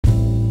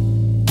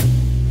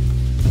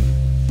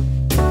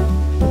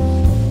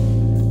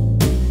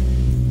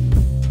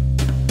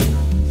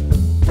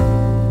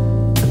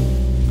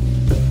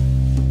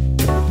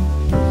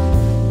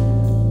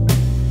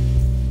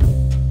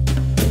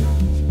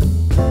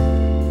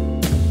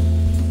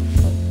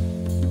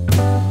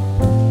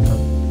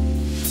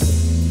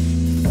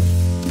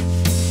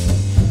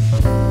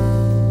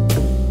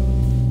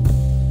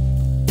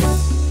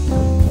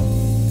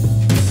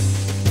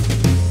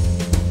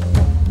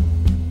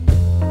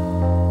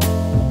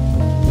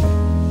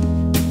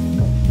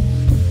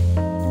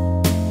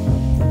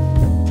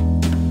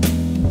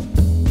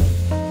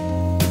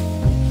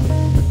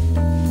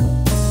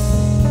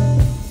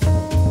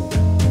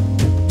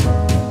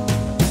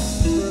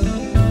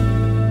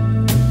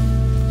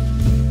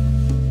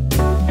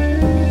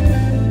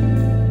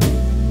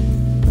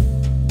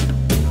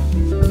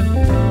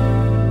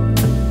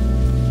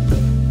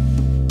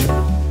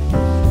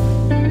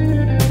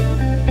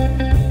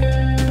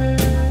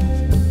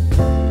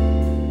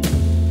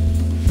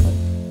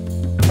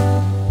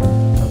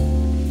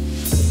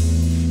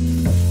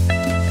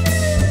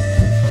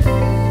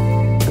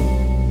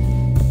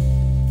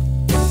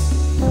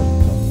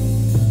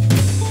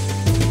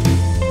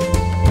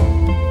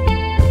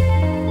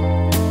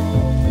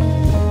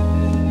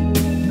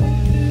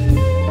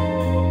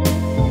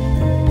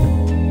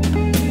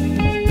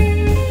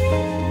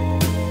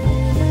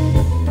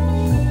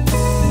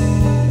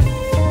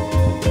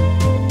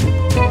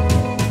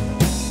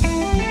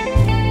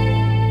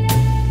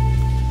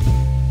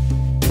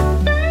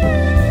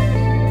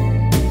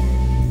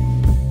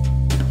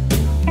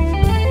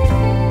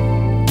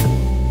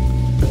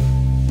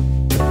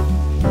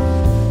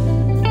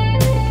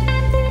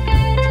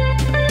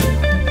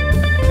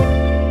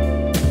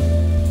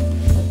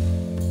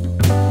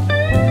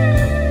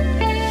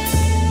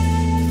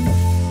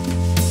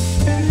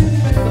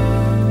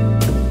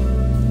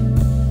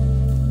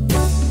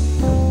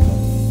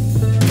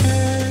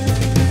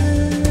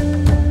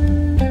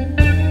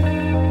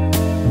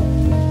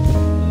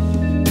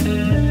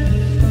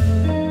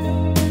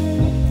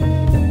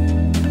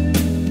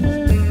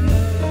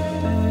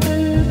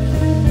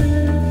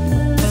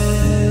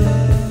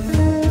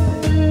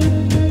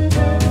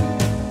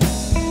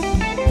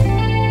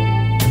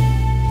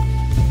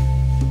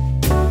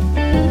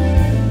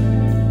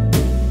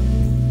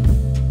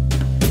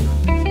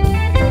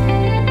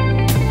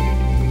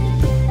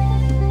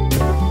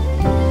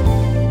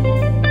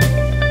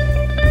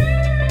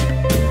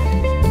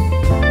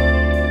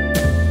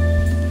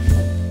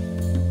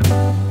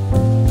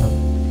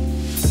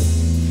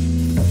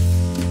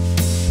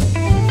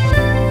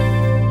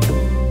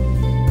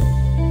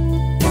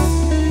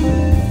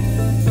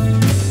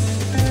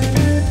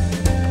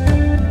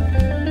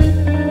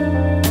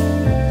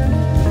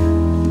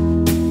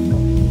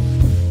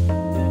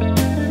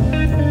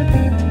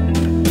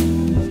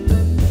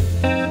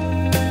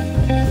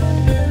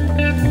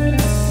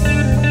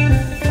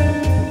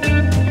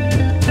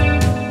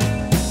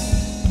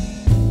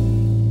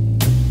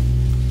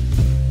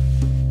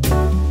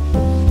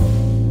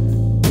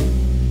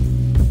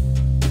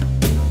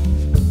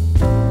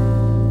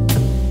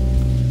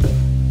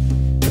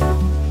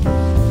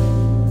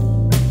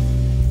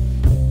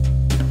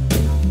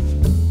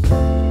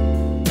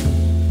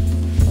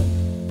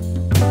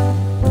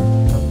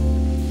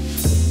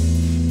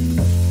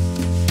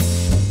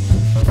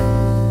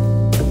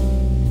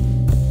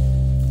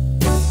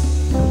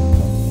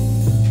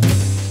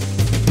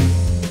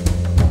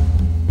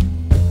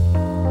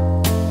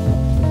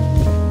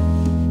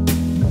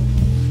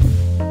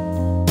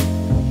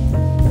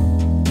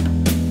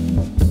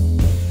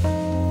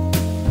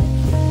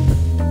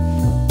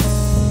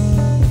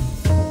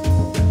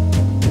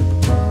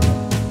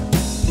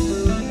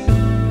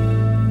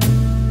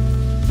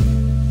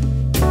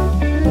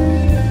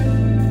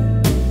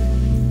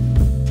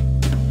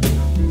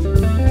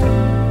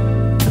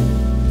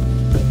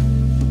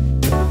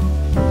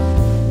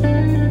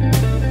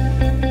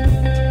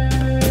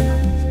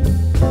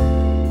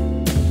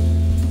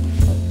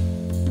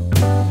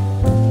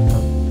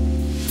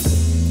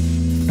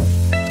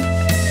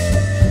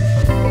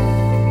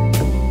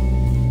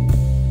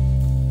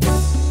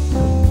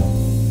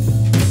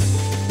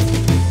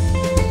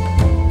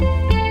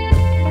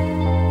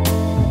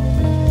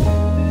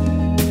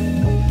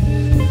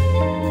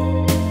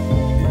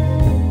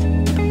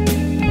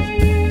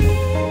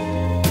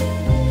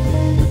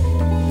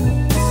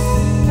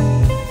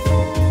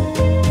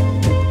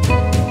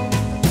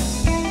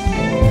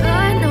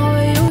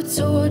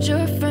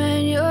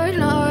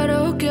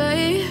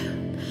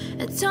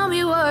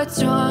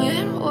what's wrong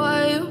and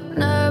why you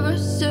never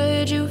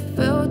said you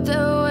felt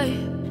that way.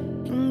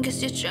 And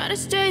guess you're trying to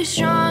stay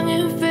strong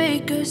and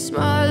fake a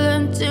smile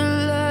until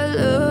I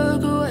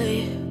look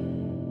away.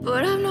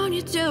 But I've known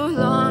you too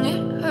long,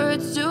 it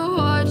hurts to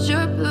watch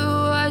your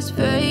blue eyes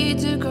fade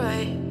to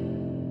gray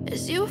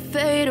as you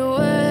fade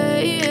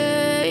away,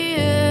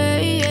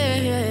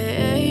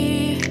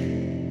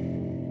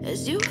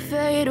 as you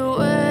fade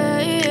away.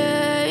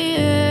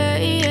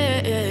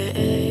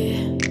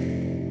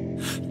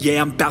 Yeah,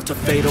 I'm about to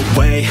fade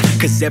away,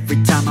 cause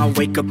every time I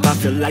wake up I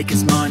feel like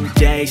it's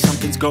Monday.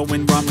 Something's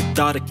going wrong with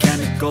all the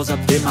chemicals up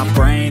in my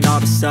brain. All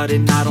of a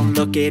sudden I don't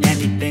look at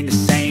anything the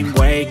same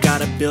way.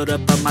 Got a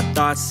buildup of my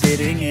thoughts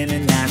sitting in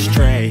an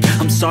ashtray.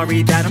 I'm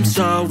sorry that I'm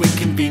so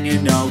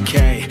inconvenient,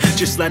 okay.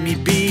 Just let me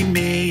be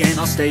me and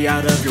I'll stay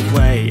out of your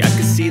way. I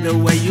can see the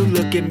way you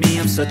look at me,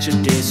 I'm such a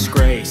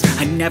disgrace.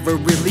 I never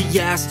really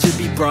asked to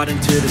be brought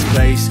into this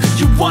place.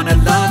 You wanna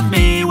love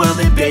me? Well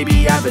then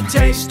baby I have a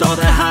taste. All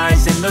the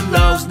highs and the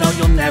lows, no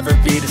you'll never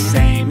be the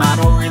same. I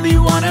don't really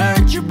wanna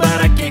hurt you but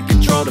I can't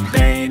control the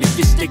pain. If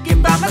you're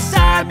sticking by my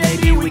side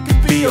maybe we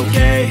could be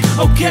okay.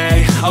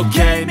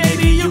 Okay,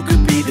 maybe you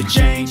could be the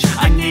change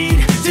I need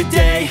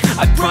today.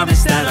 I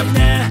promise that I've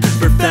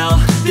never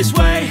felt this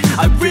way.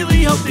 I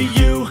really hope that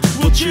you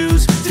will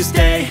choose to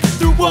stay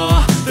through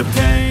all the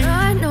pain.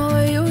 I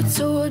know you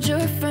told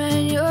your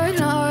friend you're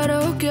not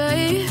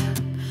okay,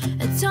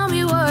 and tell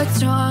me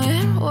what's wrong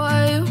and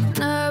why you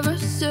never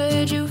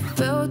said you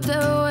felt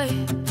that way.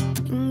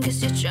 And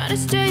guess you're trying to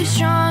stay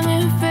strong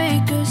and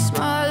fake a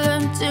smile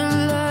until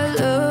I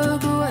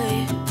look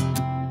away.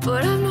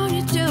 But I've known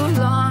you too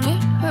long,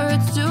 it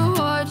hurts to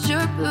watch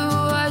your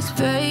blue eyes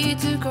fade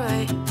to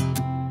gray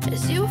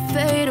as you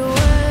fade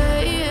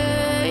away,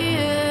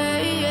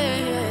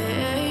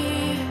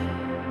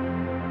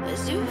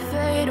 as you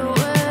fade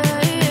away,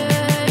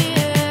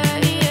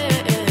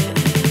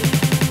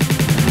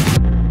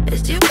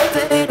 as you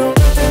fade away.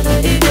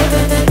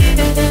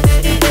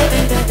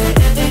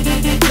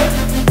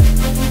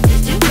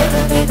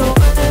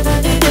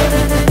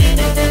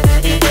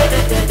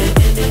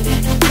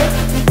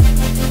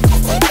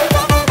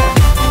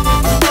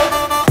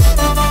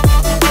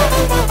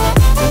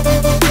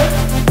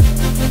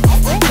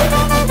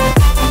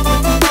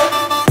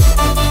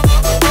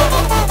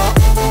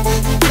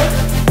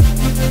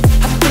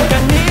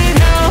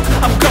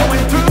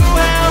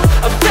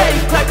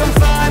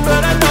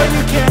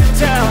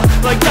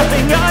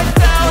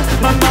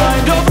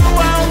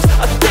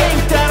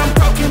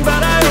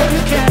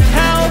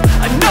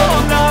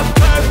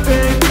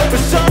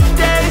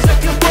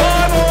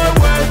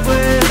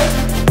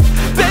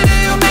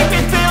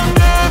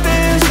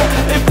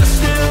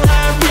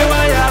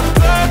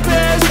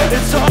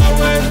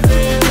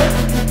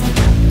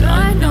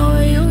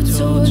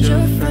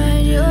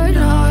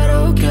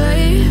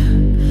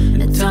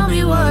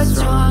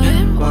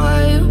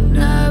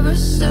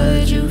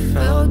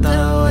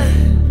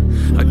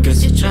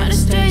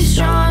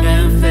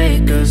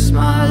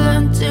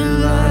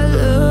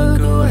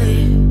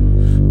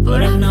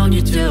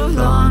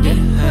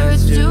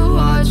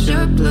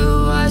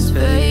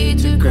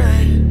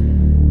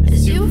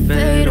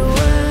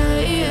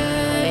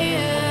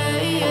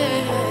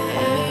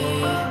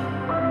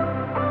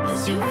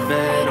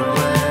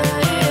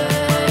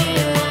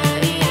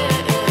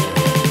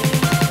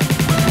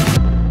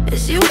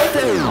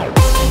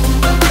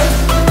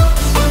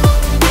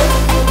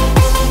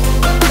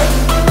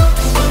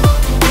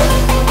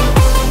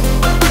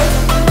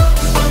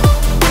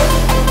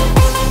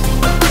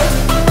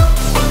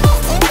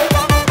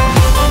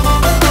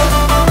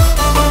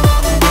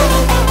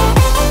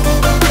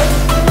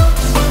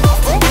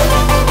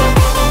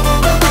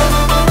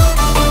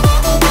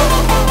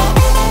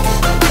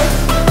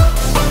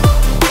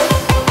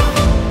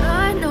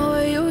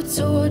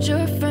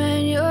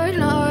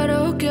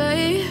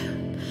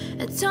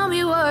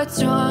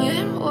 What's wrong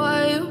and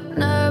why you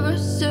never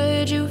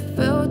said you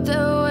felt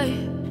that way.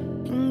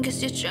 And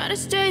guess you're trying to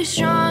stay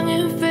strong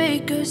and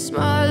fake a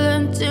smile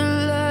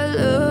until I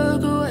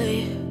look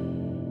away.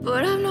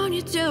 But I've known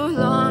you too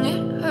long,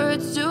 it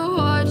hurts to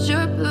watch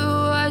your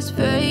blue eyes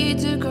fade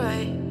to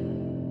gray